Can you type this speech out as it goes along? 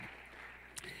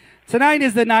Tonight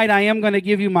is the night I am going to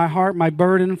give you my heart, my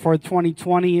burden for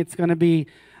 2020. It's going to be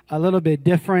a little bit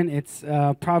different. It's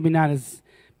probably not as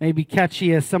maybe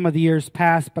catchy as some of the years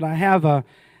past, but I have a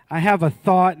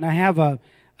thought, and I have a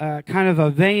kind of a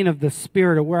vein of the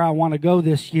Spirit of where I want to go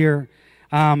this year.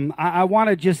 I want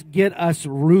to just get us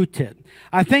rooted.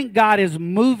 I think God is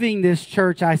moving this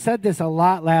church. I said this a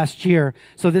lot last year,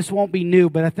 so this won't be new,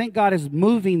 but I think God is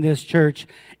moving this church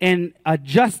and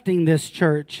adjusting this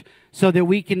church so that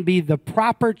we can be the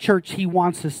proper church He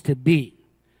wants us to be.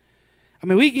 I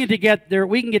mean, we can get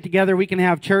together, we can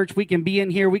have church, we can be in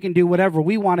here, we can do whatever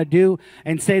we want to do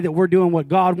and say that we're doing what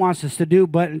God wants us to do,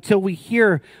 but until we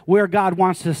hear where God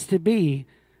wants us to be,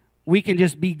 we can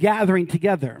just be gathering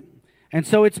together. And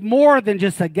so it's more than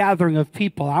just a gathering of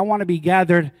people. I want to be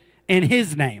gathered in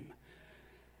His name.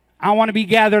 I want to be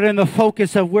gathered in the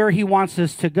focus of where He wants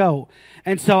us to go.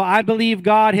 And so I believe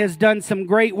God has done some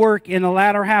great work in the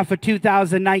latter half of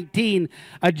 2019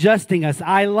 adjusting us.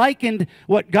 I likened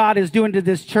what God is doing to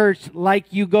this church like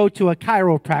you go to a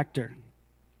chiropractor.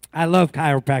 I love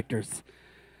chiropractors.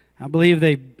 I believe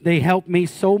they help me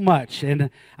so much. And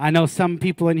I know some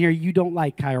people in here, you don't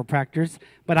like chiropractors,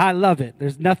 but I love it.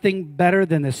 There's nothing better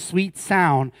than the sweet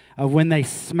sound of when they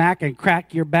smack and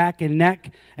crack your back and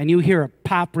neck, and you hear it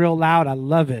pop real loud. I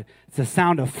love it. It's a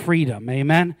sound of freedom.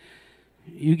 Amen.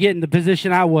 You get in the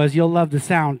position I was, you'll love the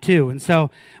sound too. And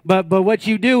so, but what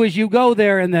you do is you go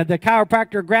there, and the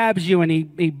chiropractor grabs you, and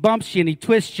he bumps you, and he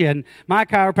twists you. And my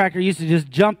chiropractor used to just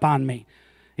jump on me.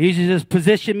 He used to just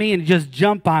position me and just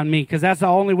jump on me because that's the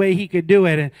only way he could do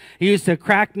it. And he used to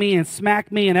crack me and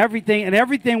smack me and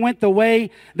everything went the way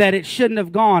that it shouldn't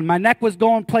have gone. My neck was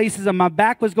going places, and my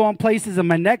back was going places, and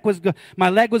my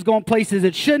leg was going places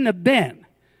it shouldn't have been.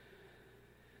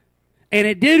 And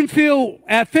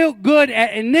it felt good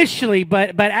initially,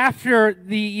 but after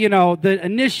the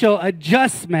initial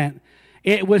adjustment,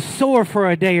 it was sore for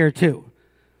a day or two.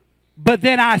 But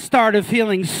then I started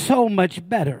feeling so much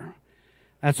better.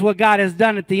 That's what God has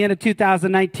done at the end of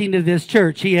 2019 to this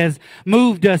church. He has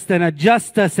moved us and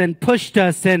adjusted us and pushed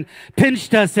us and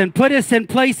pinched us and put us in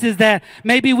places that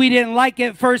maybe we didn't like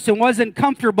at first and wasn't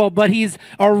comfortable, but He's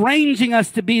arranging us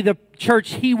to be the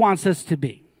church He wants us to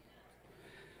be.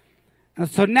 And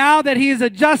so now that He's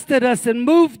adjusted us and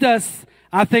moved us,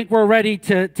 I think we're ready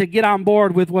to get on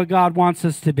board with what God wants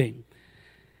us to be.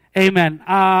 Amen.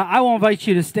 I will invite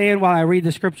you to stand while I read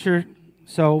the scripture.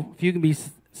 So if you can be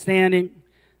standing.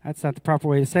 That's not the proper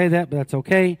way to say that, but that's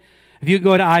okay. If you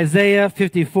go to Isaiah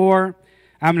 54,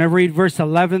 I'm going to read verse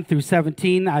 11 through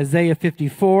 17. Isaiah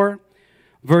 54,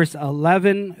 verse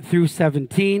 11 through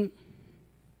 17.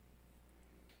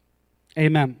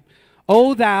 Amen.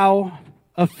 O thou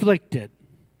afflicted,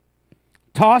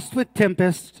 tossed with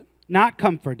tempest, not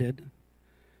comforted,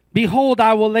 behold,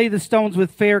 I will lay the stones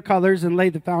with fair colors and lay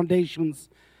the foundations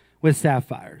with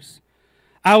sapphires.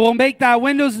 I will make thy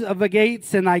windows of the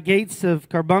gates and thy gates of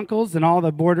carbuncles and all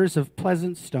the borders of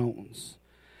pleasant stones.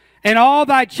 And all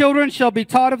thy children shall be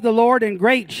taught of the Lord, and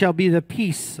great shall be the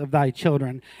peace of thy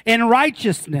children. In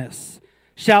righteousness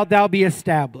shalt thou be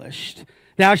established.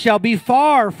 Thou shalt be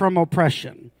far from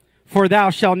oppression, for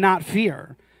thou shalt not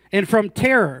fear, and from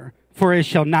terror, for it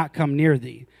shall not come near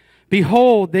thee.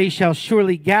 Behold, they shall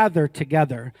surely gather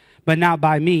together, but not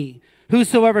by me.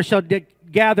 Whosoever shall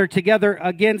gather together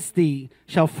against thee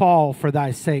shall fall for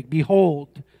thy sake.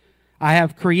 Behold, I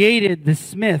have created the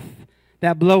smith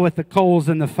that bloweth the coals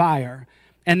in the fire,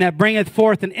 and that bringeth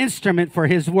forth an instrument for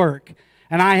his work.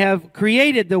 And I have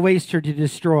created the waster to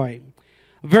destroy.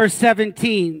 Verse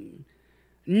 17,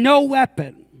 no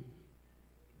weapon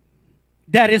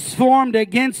that is formed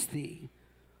against thee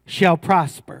shall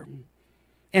prosper.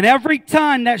 And every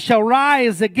tongue that shall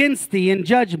rise against thee in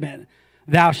judgment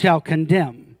thou shalt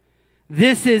condemn.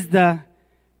 This is the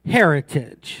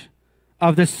heritage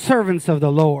of the servants of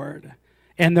the Lord,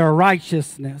 and their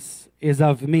righteousness is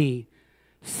of me,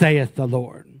 saith the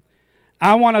Lord.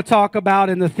 I want to talk about,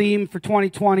 and the theme for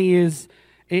 2020 is,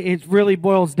 it really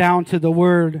boils down to the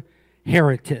word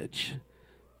heritage.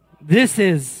 This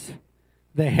is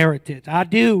the heritage. I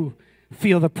do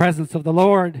feel the presence of the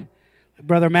Lord.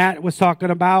 Brother Matt was talking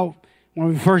about when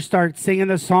we first started singing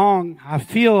the song. I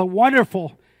feel a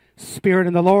wonderful Spirit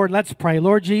in the Lord. Let's pray.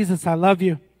 Lord Jesus, I love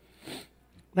you.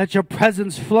 Let your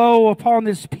presence flow upon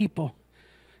this people.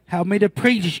 Help me to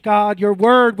preach, God, your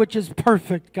word, which is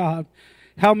perfect, God.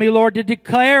 Help me, Lord, to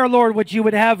declare, Lord, what you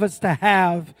would have us to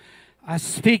have. I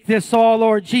speak this all,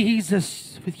 Lord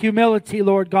Jesus, with humility,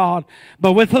 Lord God,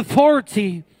 but with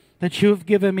authority that you have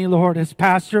given me, Lord, as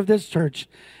pastor of this church.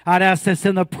 I'd ask this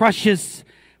in the precious,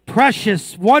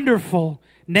 wonderful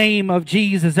name of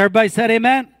Jesus. Everybody said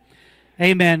amen.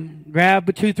 Amen.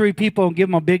 Grab 2, 3 people and give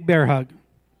them a big bear hug.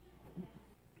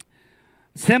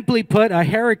 Simply put, a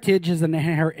heritage is an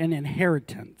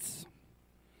inheritance.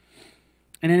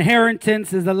 An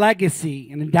inheritance is a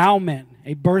legacy, an endowment,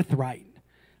 a birthright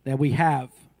that we have.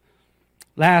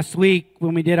 Last week,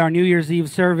 when we did our New Year's Eve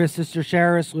service, Sister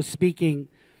Sharis was speaking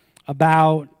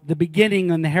about the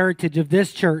beginning and the heritage of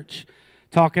this church,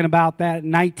 talking about that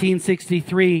in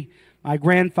 1963. My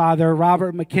grandfather,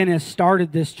 Robert McInnes,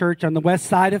 started this church on the west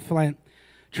side of Flint,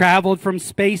 traveled from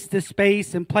space to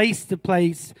space and place to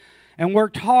place, and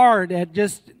worked hard at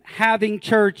just having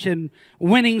church and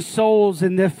winning souls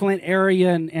in the Flint area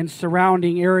and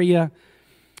surrounding area,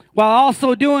 while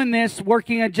also doing this,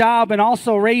 working a job and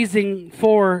also raising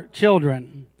 4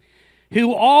 children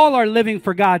who all are living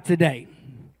for God today.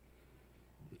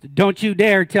 Don't you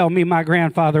dare tell me my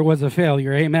grandfather was a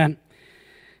failure. Amen.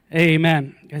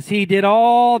 Amen. Because he did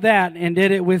all that and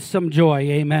did it with some joy.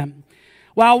 Amen.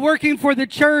 While working for the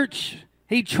church,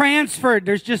 he transferred.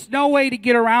 There's just no way to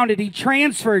get around it. He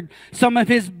transferred some of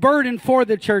his burden for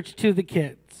the church to the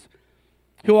kids,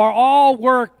 who are all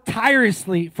work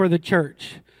tirelessly for the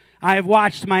church. I have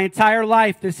watched my entire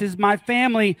life. This is my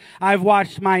family. I've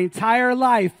watched my entire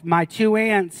life. My 2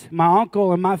 aunts, my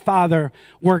uncle, and my father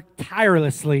work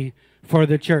tirelessly for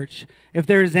the church. If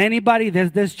there's anybody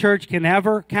that this church can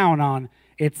ever count on,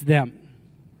 it's them.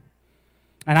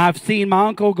 And I've seen my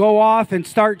uncle go off and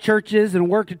start churches and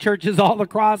work at churches all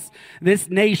across this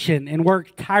nation and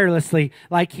work tirelessly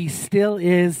like he still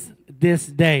is this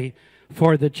day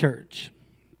for the church.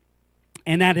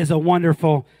 And that is a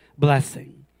wonderful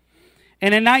blessing.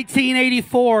 And in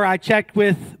 1984, I checked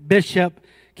with Bishop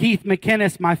Keith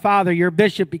McInnes, my father. Your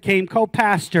bishop became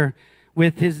co-pastor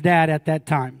with his dad at that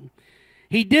time.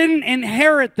 He didn't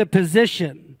inherit the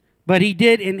position, but he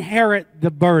did inherit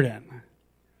the burden.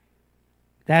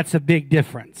 That's a big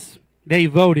difference. They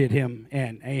voted him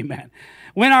in. Amen.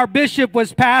 When our bishop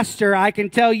was pastor, I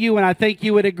can tell you, and I think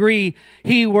you would agree,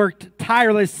 he worked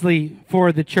tirelessly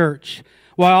for the church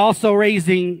while also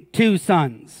raising 2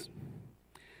 sons.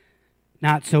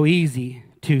 Not so easy,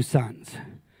 2 sons,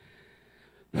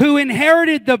 who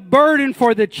inherited the burden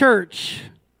for the church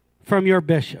from your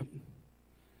bishop.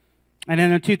 And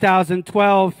then in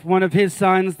 2012, one of his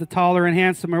sons, the taller and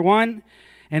handsomer one,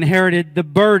 inherited the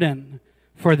burden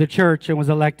for the church and was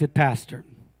elected pastor.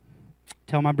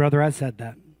 Tell my brother I said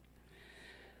that.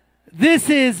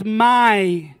 This is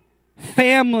my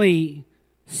family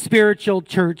spiritual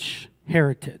church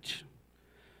heritage.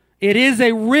 It is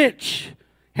a rich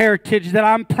heritage that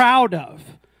I'm proud of.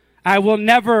 I will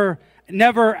never,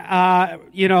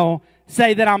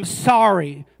 say that I'm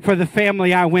sorry for the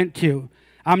family I went to.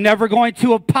 I'm never going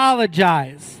to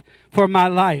apologize for my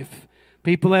life.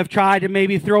 People have tried to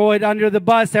maybe throw it under the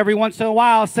bus every once in a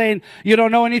while, saying you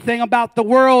don't know anything about the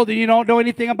world and you don't know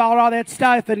anything about all that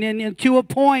stuff. And to a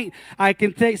point, I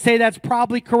can say that's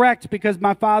probably correct, because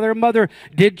my father and mother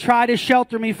did try to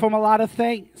shelter me from a lot of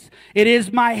things. It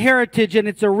is my heritage, and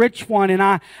it's a rich one,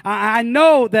 and I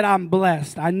know that I'm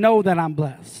blessed. I know that I'm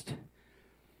blessed.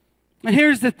 And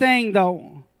here's the thing,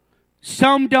 though.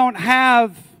 Some don't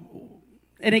have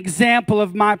an example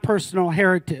of my personal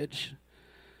heritage.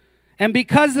 And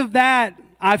because of that,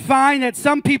 I find that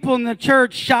some people in the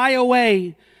church shy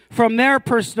away from their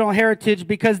personal heritage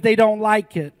because they don't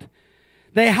like it.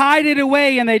 They hide it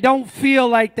away and they don't feel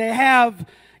like they have,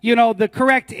 the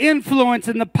correct influence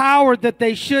and the power that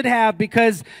they should have,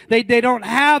 because they don't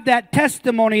have that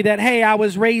testimony that, hey, I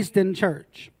was raised in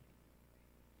church.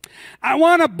 I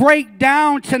want to break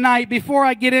down tonight, before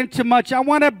I get into much, I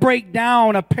want to break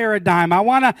down a paradigm. I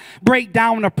want to break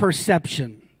down a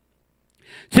perception.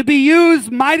 To be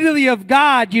used mightily of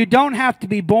God, you don't have to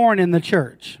be born in the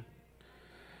church.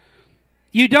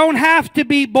 You don't have to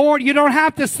be born. You don't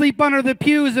have to sleep under the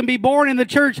pews and be born in the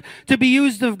church to be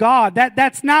used of God.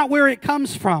 That's not where it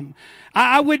comes from.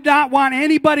 I would not want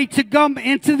anybody to come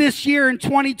into this year in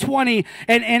 2020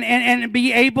 and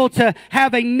be able to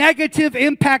have a negative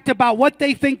impact about what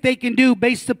they think they can do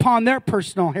based upon their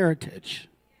personal heritage.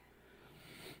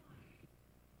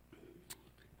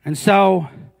 And so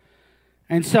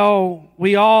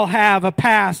we all have a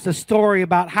past, a story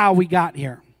about how we got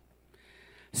here.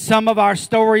 Some of our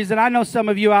stories, and I know some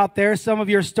of you out there, some of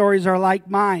your stories are like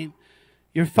mine.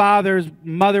 Your father's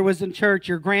mother was in church,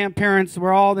 your grandparents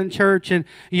were all in church, and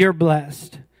you're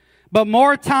blessed. But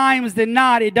more times than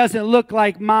not, it doesn't look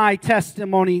like my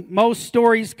testimony. Most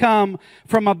stories come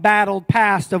from a battled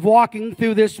past of walking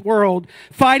through this world,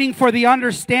 fighting for the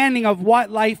understanding of what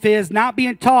life is, not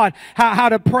being taught how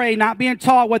to pray, not being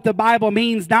taught what the Bible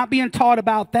means, not being taught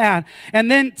about that.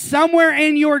 And then somewhere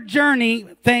in your journey,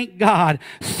 thank God,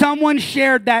 someone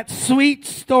shared that sweet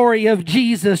story of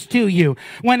Jesus to you.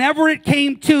 Whenever it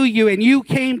came to you and you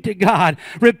came to God,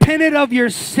 repented of your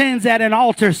sins at an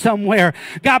altar somewhere,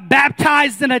 got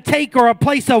baptized in a take or a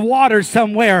place of water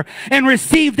somewhere, and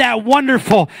received that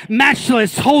wonderful,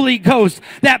 matchless Holy Ghost,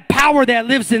 that power that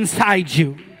lives inside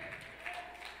you.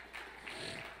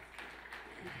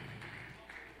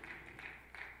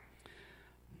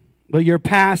 But your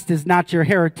past is not your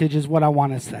heritage, is what I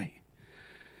want to say.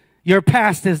 Your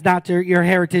past is not your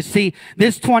heritage. See,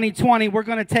 this 2020, we're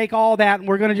going to take all that and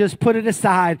we're going to just put it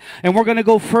aside, and we're going to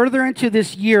go further into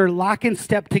this year lock and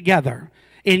step together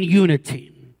in unity.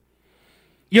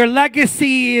 Your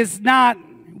legacy is not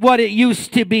what it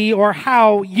used to be or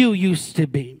how you used to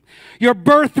be. Your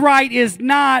birthright is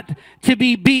not to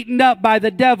be beaten up by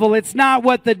the devil. It's not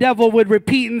what the devil would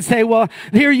repeat and say, well,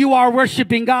 here you are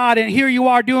worshiping God and here you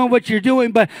are doing what you're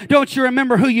doing, but don't you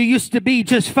remember who you used to be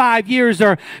just 5 years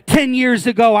or 10 years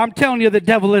ago? I'm telling you, the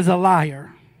devil is a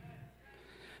liar.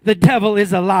 The devil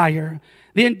is a liar.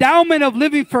 The endowment of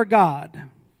living for God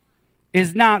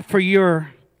is not for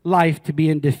your life to be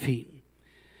in defeat.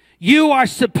 You are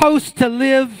supposed to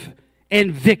live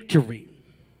in victory.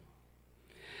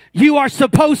 You are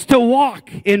supposed to walk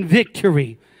in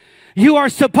victory. You are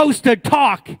supposed to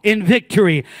talk in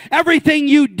victory. Everything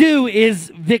you do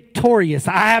is victorious.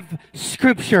 I have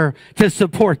scripture to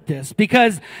support this,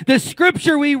 because the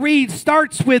scripture we read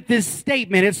starts with this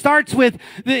statement. It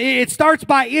starts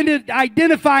by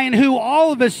identifying who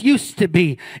all of us used to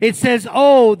be. It says,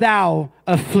 "Oh, thou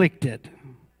afflicted."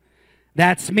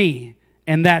 That's me.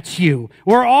 And that's you.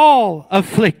 We're all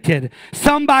afflicted.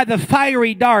 Some by the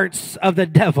fiery darts of the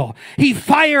devil. He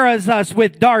fires us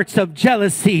with darts of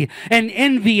jealousy and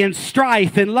envy and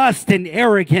strife and lust and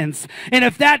arrogance. And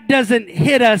if that doesn't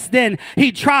hit us, then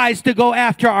he tries to go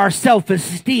after our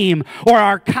self-esteem or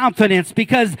our confidence,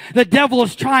 because the devil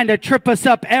is trying to trip us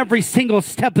up every single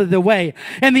step of the way.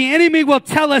 And the enemy will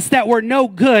tell us that we're no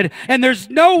good. And there's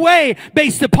no way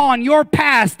based upon your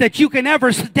past that you can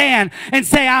ever stand and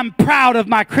say, I'm proud of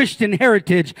my Christian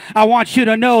heritage. I want you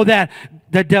to know that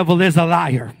the devil is a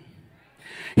liar.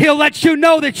 He'll let you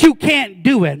know that you can't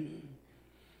do it.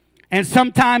 And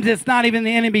sometimes it's not even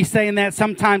the enemy saying that.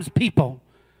 Sometimes people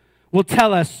will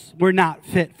tell us we're not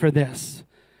fit for this,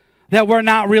 that we're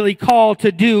not really called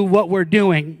to do what we're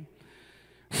doing.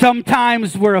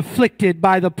 Sometimes we're afflicted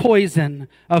by the poison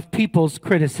of people's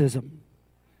criticism.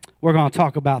 We're going to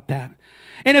talk about that.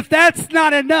 And if that's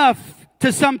not enough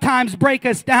to sometimes break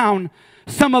us down,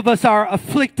 some of us are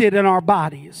afflicted in our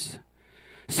bodies.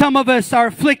 Some of us are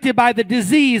afflicted by the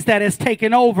disease that has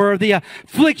taken over. The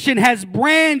affliction has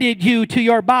branded you to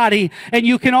your body, and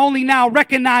you can only now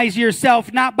recognize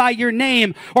yourself not by your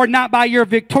name or not by your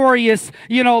victorious,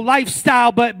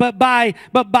 lifestyle, but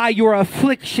by your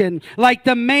affliction. Like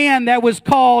the man that was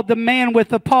called the man with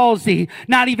the palsy,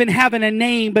 not even having a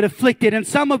name, but afflicted. And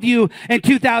some of you in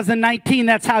 2019,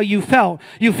 that's how you felt.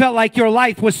 You felt like your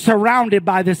life was surrounded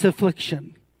by this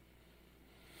affliction.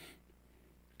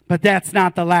 But that's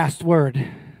not the last word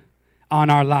on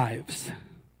our lives.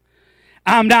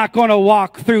 I'm not going to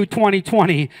walk through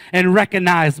 2020 and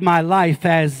recognize my life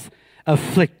as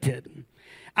afflicted.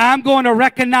 I'm going to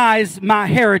recognize my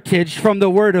heritage from the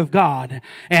Word of God,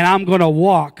 and I'm going to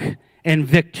walk in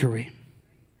victory.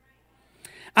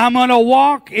 I'm going to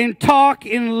walk and talk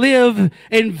and live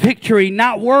in victory,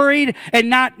 not worried,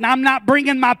 and I'm not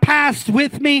bringing my past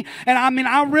with me. And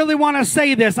I really want to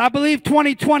say this. I believe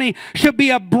 2020 should be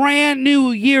a brand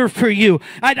new year for you.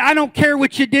 I don't care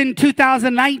what you did in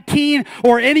 2019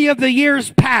 or any of the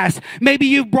years past. Maybe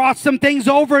you've brought some things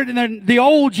over in the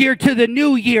old year to the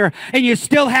new year, and you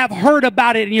still have heard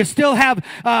about it, and you still have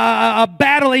a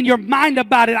battle in your mind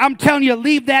about it. I'm telling you,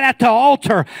 leave that at the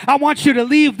altar. I want you to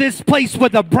leave this place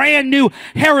with a brand new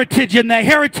heritage, and the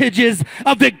heritage is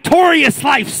a victorious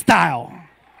lifestyle.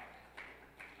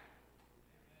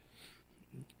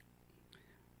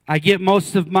 I get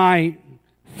most of my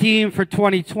theme for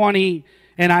 2020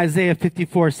 in Isaiah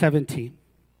 54:17.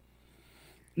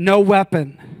 No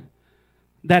weapon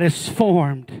that is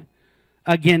formed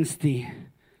against thee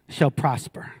shall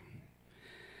prosper.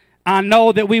 I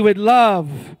know that we would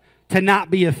love to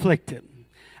not be afflicted.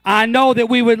 I know that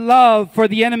we would love for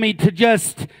the enemy to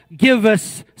just give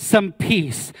us some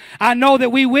peace. I know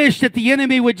that we wish that the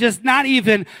enemy would just not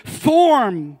even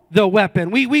form the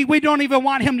weapon. We don't even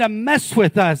want him to mess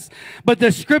with us. But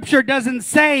the scripture doesn't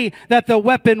say that the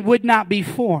weapon would not be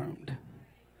formed.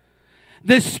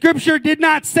 The scripture did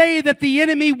not say that the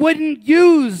enemy wouldn't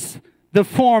use the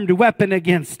formed weapon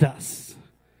against us.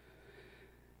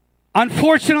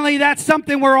 Unfortunately, that's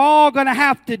something we're all going to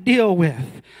have to deal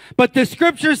with. But the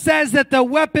scripture says that the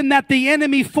weapon that the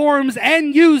enemy forms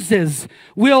and uses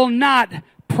will not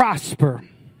prosper.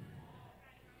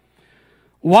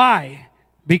 Why?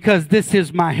 Because this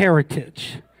is my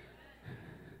heritage.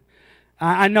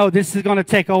 I know this is going to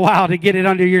take a while to get it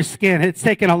under your skin. It's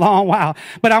taken a long while.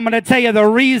 But I'm going to tell you the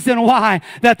reason why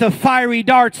that the fiery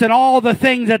darts and all the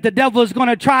things that the devil is going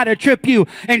to try to trip you.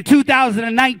 In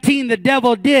 2019, the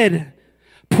devil did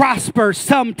prosper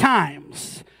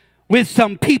sometimes with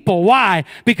some people. Why?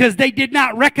 Because they did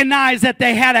not recognize that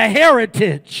they had a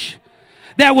heritage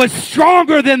that was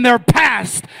stronger than their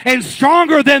past and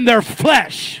stronger than their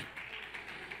flesh.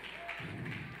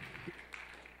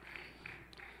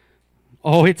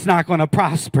 Oh, it's not going to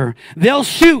prosper. They'll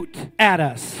shoot at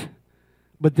us,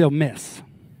 but they'll miss.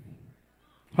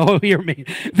 Oh, hear me.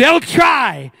 They'll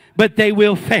try, but they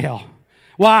will fail.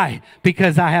 Why?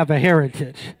 Because I have a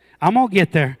heritage. I'm going to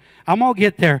get there. I'm going to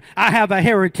get there. I have a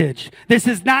heritage. This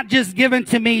is not just given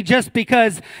to me just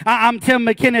because I'm Tim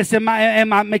McInnes and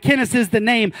my McInnes is the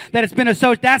name that it's been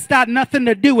associated. That's got nothing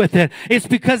to do with it. It's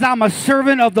because I'm a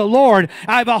servant of the Lord.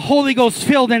 I have a Holy Ghost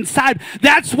filled inside.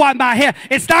 That's why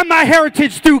it's not my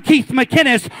heritage through Keith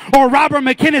McInnes or Robert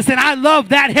McInnes, and I love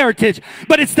that heritage.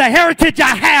 But it's the heritage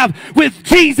I have with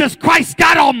Jesus Christ,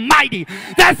 God Almighty.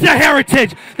 That's the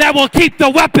heritage that will keep the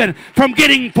weapon from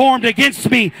getting formed against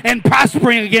me and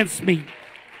prospering against me.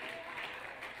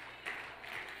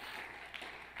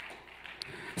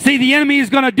 See, the enemy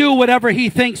is going to do whatever he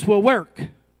thinks will work.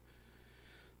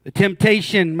 The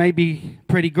temptation may be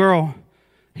pretty girl,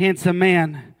 handsome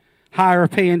man, higher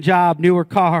paying job, newer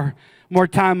car, more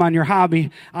time on your hobby.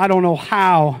 I don't know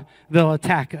how they'll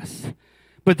attack us.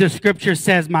 But the scripture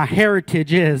says my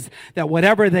heritage is that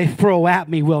whatever they throw at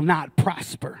me will not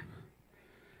prosper.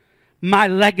 My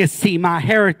legacy, my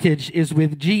heritage is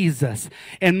with Jesus.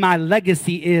 And my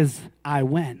legacy is I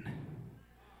win.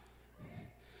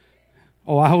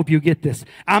 Oh, I hope you get this.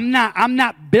 I'm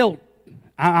not built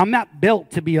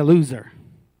to be a loser.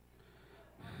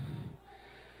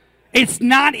 It's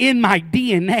not in my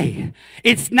DNA.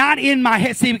 It's not in my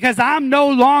head. See, because I'm no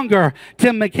longer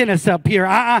Tim McInnes up here.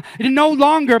 No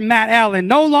longer Matt Allen.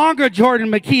 No longer Jordan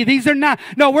McKee. These are not.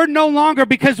 No, we're no longer,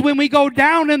 because when we go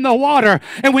down in the water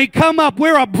and we come up,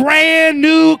 we're a brand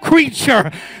new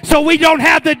creature. So we don't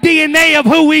have the DNA of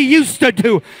who we used to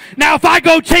do. Now, if I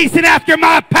go chasing after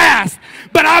my past,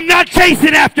 but I'm not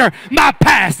chasing after my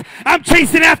past. I'm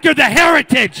chasing after the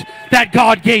heritage that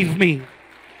God gave me.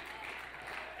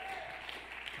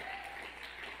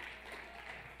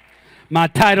 My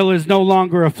title is no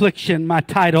longer affliction. My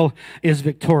title is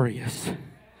victorious.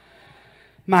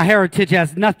 My heritage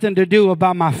has nothing to do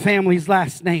about my family's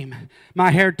last name.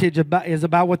 My heritage is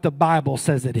about what the Bible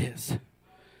says it is.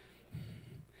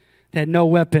 That no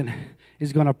weapon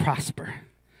is going to prosper.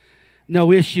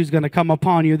 No issue is going to come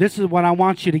upon you. This is what I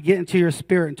want you to get into your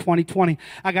spirit in 2020.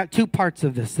 I got two parts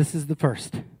of this. This is the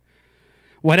first.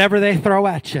 Whatever they throw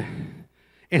at you,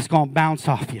 it's going to bounce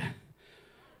off you.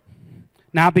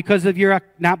 Not because of your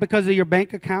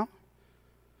bank account,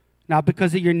 not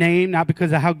because of your name, not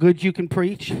because of how good you can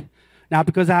preach, not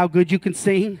because of how good you can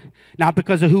sing, not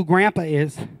because of who grandpa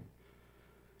is,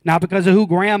 not because of who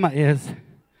grandma is,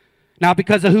 not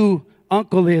because of who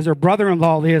uncle is or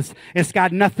brother-in-law is. It's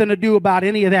got nothing to do about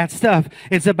any of that stuff.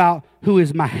 It's about who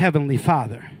is my heavenly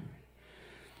Father.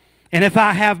 And if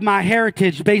I have my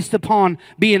heritage based upon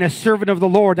being a servant of the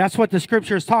Lord, that's what the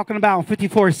scripture is talking about in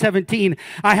 54:17.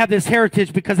 I have this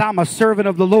heritage because I'm a servant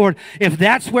of the Lord. If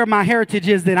that's where my heritage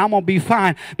is, then I'm going to be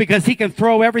fine, because he can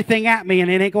throw everything at me and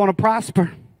it ain't going to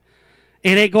prosper.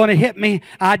 It ain't going to hit me.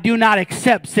 I do not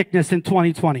accept sickness in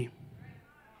 2020.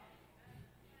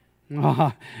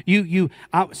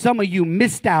 Some of you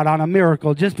missed out on a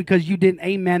miracle just because you didn't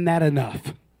amen that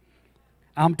enough.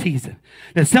 I'm teasing.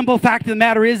 The simple fact of the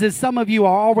matter is some of you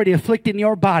are already afflicted in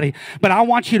your body, but I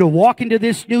want you to walk into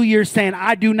this new year saying,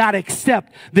 I do not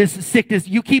accept this sickness.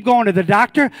 You keep going to the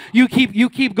doctor. You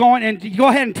keep going, and you go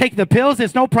ahead and take the pills.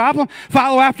 It's no problem.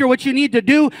 Follow after what you need to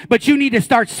do, but you need to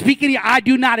start speaking. I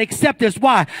do not accept this.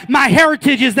 Why? My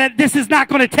heritage is that this is not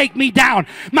going to take me down.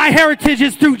 My heritage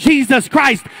is through Jesus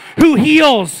Christ, who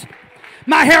heals.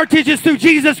 My heritage is through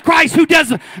Jesus Christ, who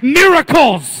does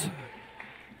miracles.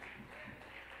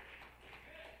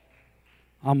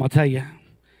 I'm going to tell you,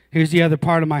 Here's the other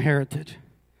part of my heritage.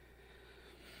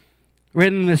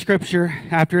 Written in the scripture,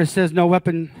 after it says, no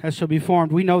weapon that shall be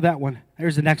formed, we know that one.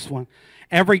 Here's the next one.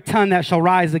 Every tongue that shall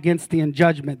rise against thee in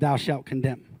judgment thou shalt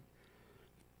condemn.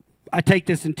 I take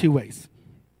this in two ways.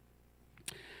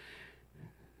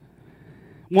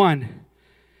 One,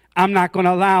 I'm not going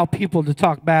to allow people to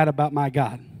talk bad about my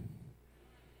God.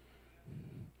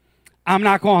 I'm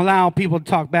not going to allow people to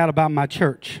talk bad about my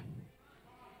church.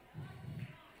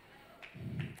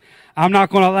 I'm not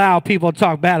going to allow people to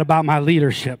talk bad about my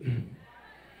leadership.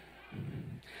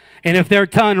 And if their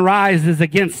tongue rises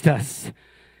against us,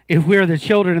 if we're the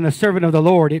children and the servant of the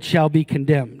Lord, it shall be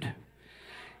condemned.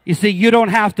 You see, you don't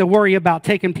have to worry about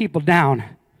taking people down.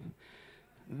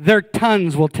 Their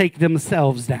tongues will take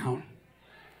themselves down.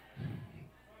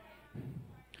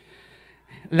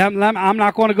 I'm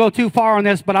not going to go too far on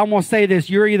this, but I'm going to say this.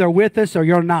 You're either with us or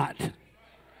you're not.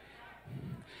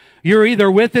 You're either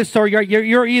with us or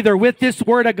you're either with this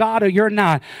word of God or you're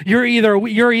not. You're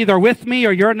either with me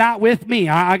or you're not with me.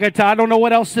 I don't know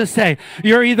what else to say.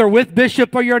 You're either with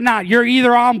Bishop or you're not. You're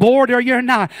either on board or you're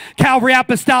not. Calvary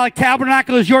Apostolic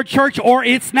Tabernacle is your church or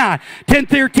it's not.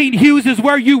 1013 Hughes is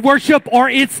where you worship or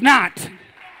it's not.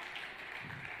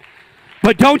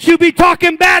 But don't you be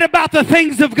talking bad about the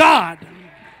things of God.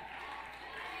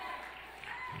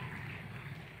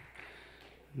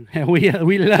 And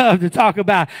we love to talk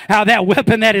about how that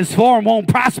weapon that is formed won't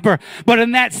prosper. But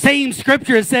in that same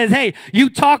scripture it says, hey, you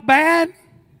talk bad?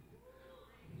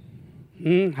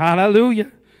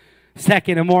 Hallelujah.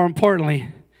 Second, and more importantly,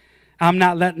 I'm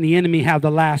not letting the enemy have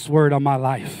the last word on my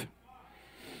life.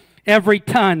 Every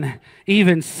tongue,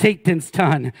 even Satan's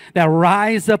tongue, that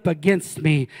rise up against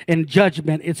me in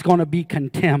judgment, it's going to be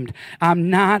condemned.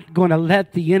 I'm not going to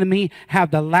let the enemy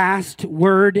have the last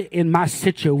word in my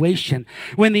situation.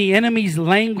 When the enemy's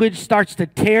language starts to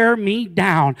tear me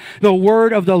down, the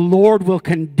word of the Lord will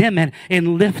condemn it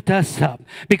and lift us up.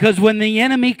 Because when the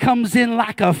enemy comes in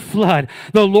like a flood,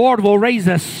 the Lord will raise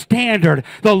a standard.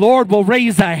 The Lord will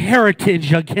raise a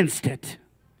heritage against it.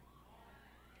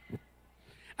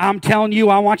 I'm telling you,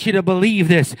 I want you to believe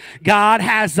this. God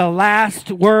has the last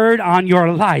word on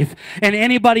your life. And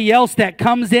anybody else that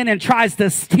comes in and tries to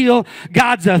steal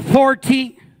God's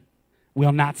authority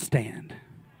will not stand.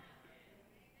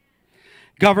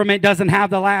 Government doesn't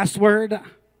have the last word.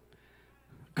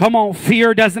 Come on,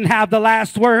 fear doesn't have the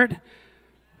last word.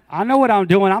 I know what I'm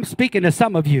doing. I'm speaking to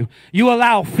some of you. You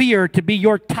allow fear to be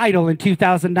your title in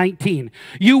 2019.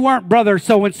 You weren't brother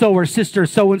so-and-so or sister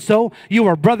so-and-so. You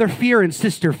were brother fear and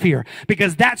sister fear,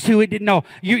 because that's who it didn't know.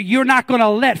 You're not going to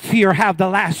let fear have the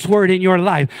last word in your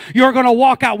life. You're going to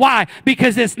walk out. Why?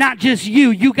 Because it's not just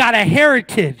you. You got a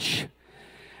heritage.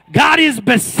 God is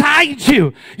beside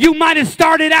you. You might have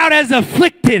started out as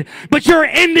afflicted, but you're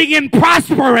ending in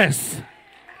prosperous.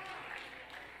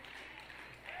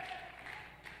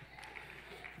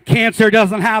 Cancer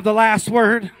doesn't have the last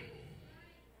word.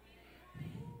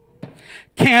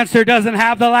 Cancer doesn't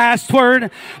have the last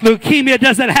word. Leukemia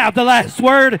doesn't have the last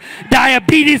word.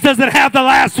 Diabetes doesn't have the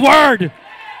last word.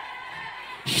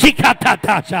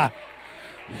 Shikatatacha.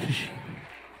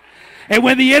 And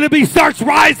when the enemy starts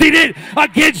rising it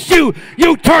against you,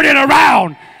 you turn it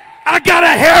around. I got a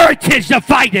heritage to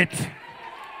fight it.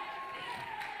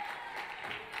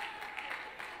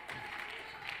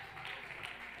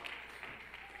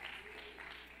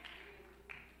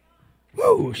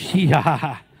 Woo,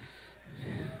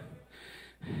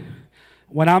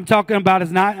 what I'm talking about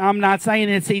is not, I'm not saying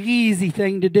it's an easy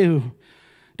thing to do,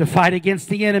 to fight against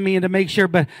the enemy and to make sure,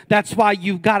 but that's why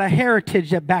you've got a heritage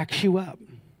that backs you up.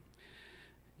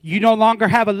 You no longer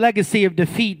have a legacy of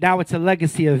defeat, now it's a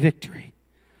legacy of victory.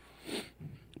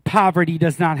 Poverty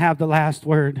does not have the last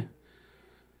word.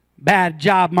 Bad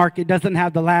job market doesn't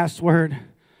have the last word.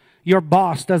 Your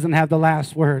boss doesn't have the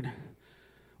last word.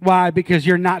 Why? Because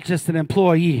you're not just an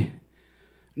employee.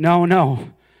 No.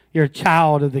 You're a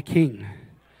child of the King.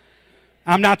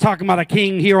 I'm not talking about a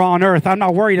king here on earth. I'm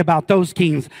not worried about those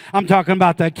kings. I'm talking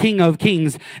about the King of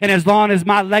Kings. And as long as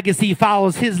my legacy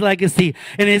follows his legacy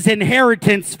and his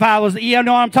inheritance follows, you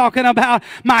know what I'm talking about?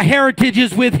 My heritage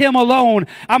is with him alone.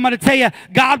 I'm going to tell you,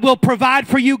 God will provide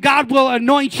for you. God will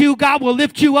anoint you. God will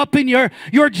lift you up in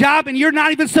your job. And you're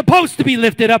not even supposed to be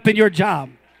lifted up in your job.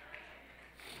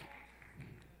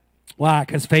 Why?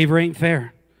 Because favor ain't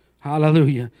fair.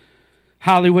 Hallelujah.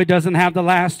 Hollywood doesn't have the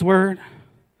last word.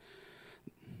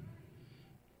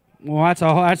 Well,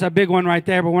 that's a big one right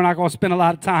there, but we're not going to spend a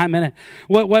lot of time in it.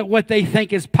 What they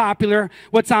think is popular,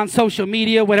 what's on social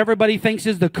media, what everybody thinks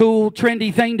is the cool,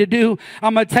 trendy thing to do.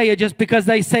 I'm going to tell you, just because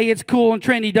they say it's cool and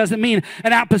trendy doesn't mean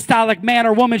an apostolic man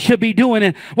or woman should be doing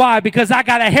it. Why? Because I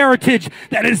got a heritage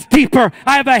that is deeper.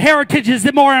 I have a heritage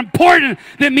that's more important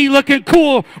than me looking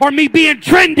cool or me being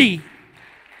trendy.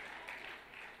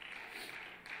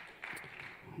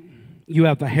 You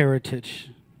have a heritage.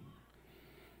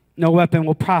 No weapon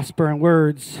will prosper, and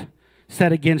words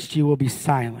said against you will be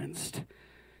silenced.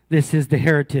 This is the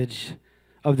heritage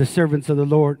of the servants of the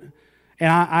Lord. And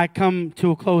I come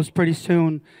to a close pretty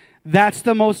soon. That's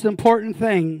the most important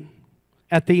thing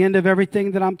at the end of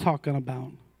everything that I'm talking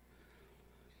about.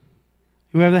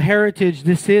 You have the heritage.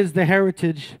 This is the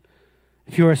heritage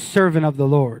if you're a servant of the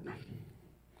Lord.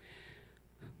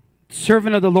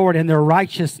 Servant of the Lord, and their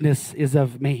righteousness is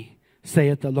of me,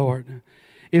 saith the Lord.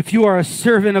 If you are a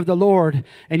servant of the Lord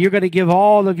and you're going to give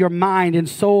all of your mind and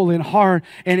soul and heart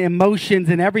and emotions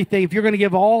and everything, if you're going to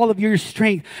give all of your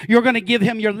strength, you're going to give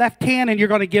him your left hand and you're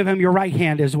going to give him your right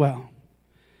hand as well.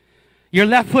 Your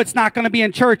left foot's not going to be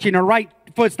in church and your right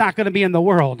foot's not going to be in the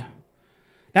world.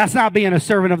 That's not being a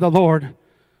servant of the Lord.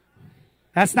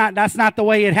 That's not the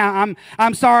way it happens.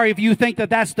 I'm sorry if you think that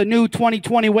that's the new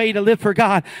 2020 way to live for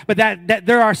God, but that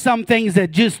there are some things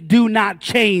that just do not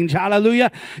change. Hallelujah.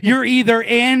 You're either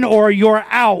in or you're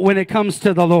out when it comes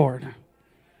to the Lord.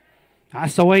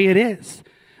 That's the way it is.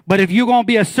 But if you're going to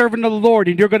be a servant of the Lord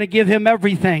and you're going to give him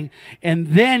everything, and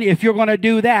then if you're going to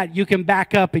do that, you can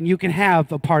back up and you can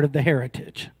have a part of the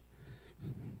heritage.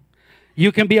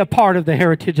 You can be a part of the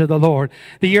heritage of the Lord.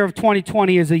 The year of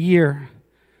 2020 is a year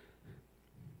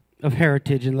of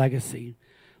heritage and legacy.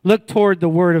 Look toward the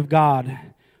Word of God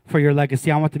for your legacy.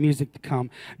 I want the music to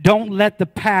come. Don't let the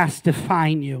past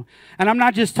define you. And I'm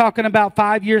not just talking about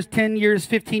 5 years, 10 years,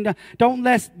 15. Don't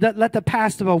let the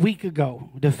past of a week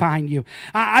ago define you.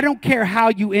 I don't care how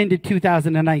you ended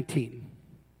 2019.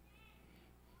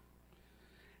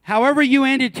 However you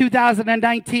ended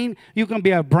 2019, you can be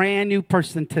a brand new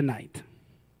person tonight.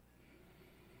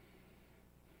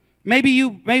 Maybe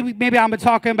I'm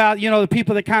talking about, the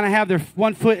people that kind of have their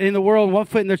one foot in the world, one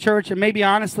foot in the church, and maybe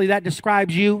honestly that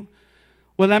describes you.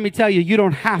 Well, let me tell you, you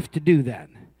don't have to do that.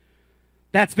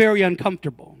 That's very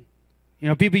uncomfortable.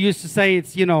 People used to say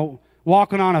it's,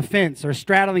 walking on a fence or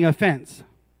straddling a fence.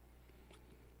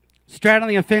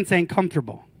 Straddling a fence ain't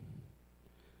comfortable.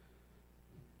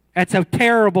 That's a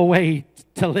terrible way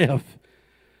to live.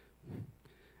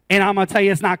 And I'm going to tell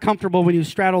you, it's not comfortable when you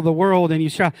straddle the world and you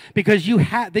straddle, because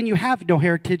then you have no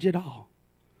heritage at all.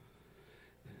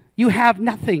 You have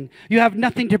nothing. You have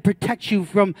nothing to protect you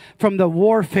from the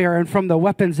warfare and from the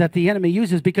weapons that the enemy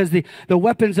uses, because the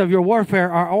weapons of your warfare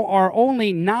are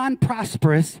only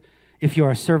non-prosperous if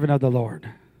you're a servant of the Lord.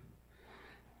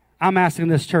 I'm asking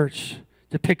this church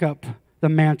to pick up the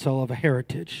mantle of a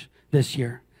heritage this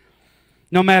year.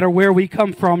 No matter where we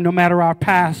come from, no matter our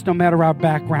past, no matter our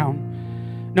background,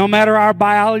 no matter our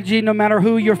biology, no matter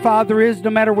who your father is, no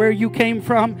matter where you came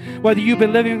from, whether you've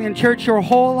been living in church your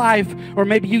whole life or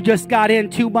maybe you just got in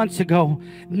 2 months ago,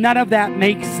 none of that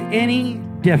makes any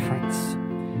difference.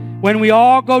 When we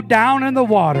all go down in the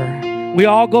water, we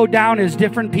all go down as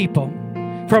different people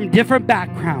from different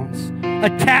backgrounds,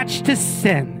 attached to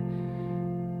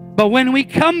sin. But when we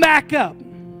come back up,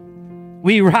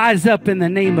 we rise up in the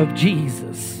name of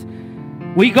Jesus.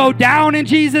 We go down in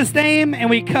Jesus' name and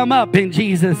we come up in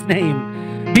Jesus'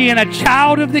 name. Being a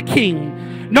child of the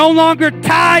King, no longer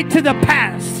tied to the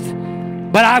past,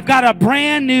 but I've got a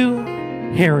brand new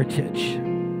heritage.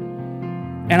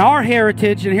 And our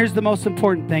heritage, and here's the most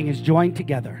important thing, is joined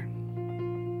together.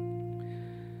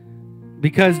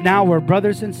 Because now we're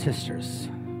brothers and sisters.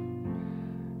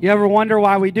 You ever wonder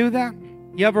why we do that?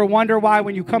 You ever wonder why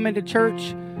when you come into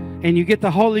church and you get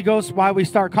the Holy Ghost, why we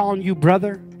start calling you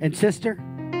brother and sister?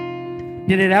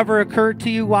 Did it ever occur to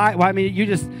you why? I mean,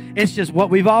 it's just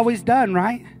what we've always done,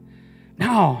 right?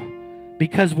 No,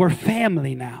 because we're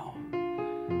family now.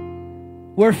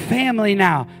 We're family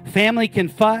now. Family can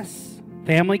fuss.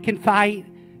 Family can fight.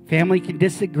 Family can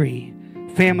disagree.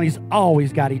 Family's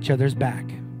always got each other's back.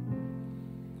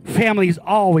 Family's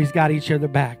always got each other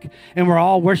back. And we're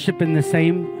all worshiping the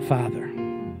same Father.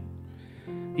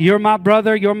 You're my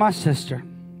brother, you're my sister.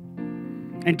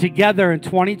 And together in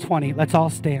 2020, let's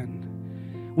all stand.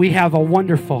 We have a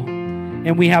wonderful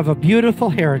and we have a beautiful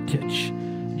heritage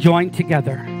joined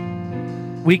together.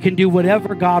 We can do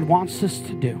whatever God wants us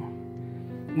to do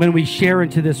when we share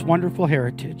into this wonderful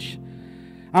heritage.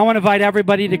 I want to invite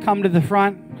everybody to come to the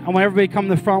front. I want everybody to come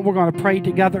to the front. We're going to pray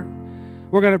together.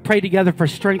 We're going to pray together for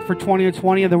strength for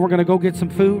 2020, and then we're going to go get some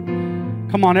food.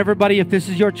 Come on, everybody, if this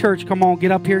is your church, come on,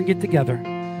 get up here and get together.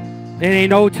 It ain't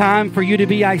no time for you to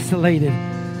be isolated.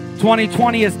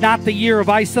 2020 is not the year of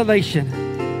isolation.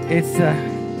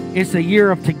 It's a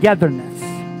year of togetherness.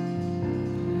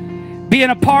 Being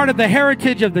a part of the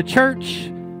heritage of the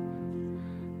church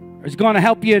is going to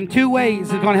help you in two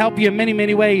ways. It's going to help you in many,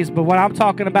 many ways. But what I'm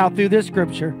talking about through this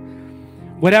scripture,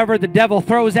 whatever the devil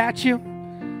throws at you,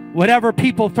 whatever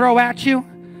people throw at you,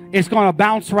 it's going to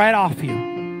bounce right off you.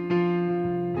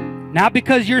 Not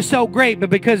because you're so great, but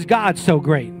because God's so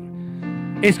great.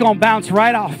 It's going to bounce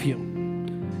right off you.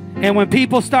 And when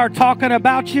people start talking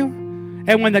about you,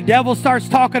 and when the devil starts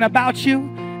talking about you,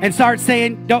 and starts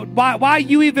saying, why are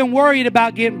you even worried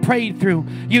about getting prayed through?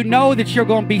 You know that you're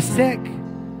going to be sick.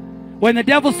 When the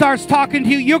devil starts talking to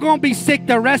you, you're going to be sick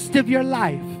the rest of your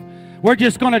life. We're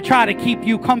just going to try to keep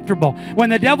you comfortable.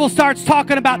 When the devil starts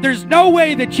talking about there's no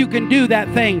way that you can do that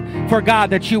thing for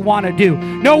God that you want to do.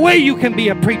 No way you can be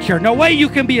a preacher. No way you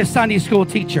can be a Sunday school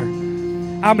teacher.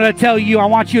 I'm going to tell you, I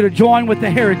want you to join with the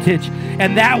heritage.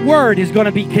 And that word is going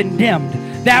to be condemned.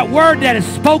 That word that is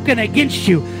spoken against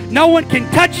you. No one can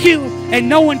touch you and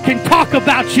no one can talk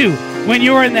about you when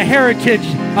you're in the heritage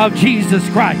of Jesus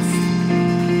Christ.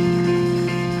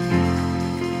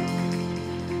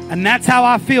 And that's how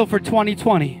I feel for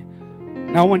 2020.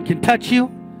 No one can touch you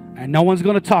and no one's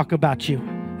going to talk about you.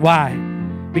 Why?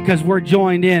 Because we're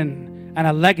joined in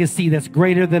a legacy that's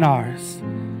greater than ours.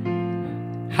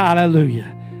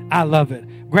 Hallelujah. I love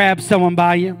it. Grab someone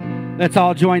by you. Let's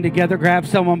all join together. Grab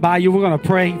someone by you. We're going to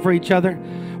pray for each other.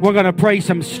 We're going to pray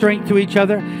some strength to each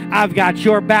other. I've got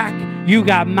your back. You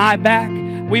got my back.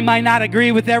 We might not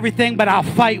agree with everything, but I'll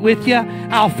fight with you.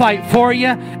 I'll fight for you.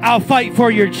 I'll fight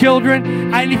for your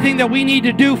children. Anything that we need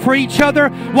to do for each other.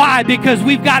 Why? Because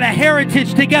we've got a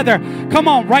heritage together. Come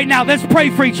on, right now, let's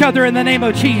pray for each other in the name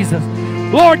of Jesus.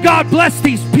 Lord God, bless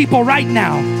these people right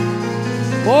now.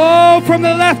 Oh, from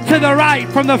the left to the right,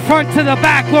 from the front to the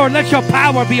back, Lord, let your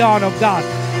power be on them, God.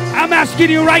 I'm asking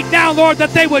you right now, Lord,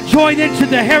 that they would join into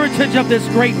the heritage of this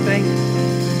great thing.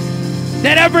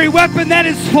 That every weapon that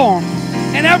is formed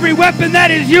and every weapon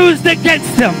that is used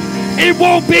against them, it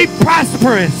won't be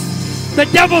prosperous. The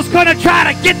devil's going to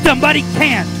try to get them, but he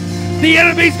can't. The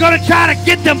enemy's going to try to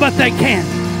get them, but they can't.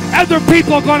 Other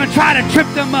people are going to try to trip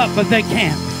them up, but they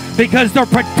can't. Because they're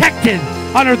protected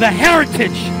under the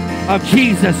heritage of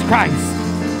Jesus Christ.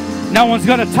 No one's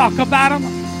going to talk about them.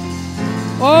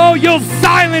 Oh, you'll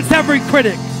silence every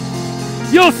critic.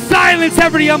 You'll silence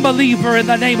every unbeliever in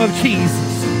the name of Jesus.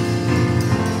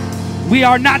 We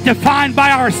are not defined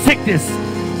by our sickness.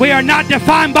 We are not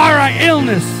defined by our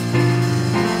illness.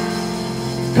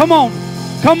 Come on.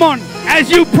 Come on. As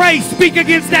you pray, speak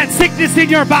against that sickness in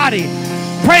your body.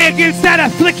 Pray against that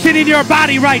affliction in your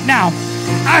body right now.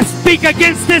 I speak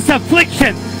against this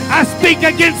affliction. I speak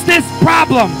against this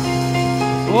problem.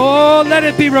 Oh, let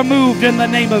it be removed in the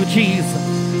name of Jesus.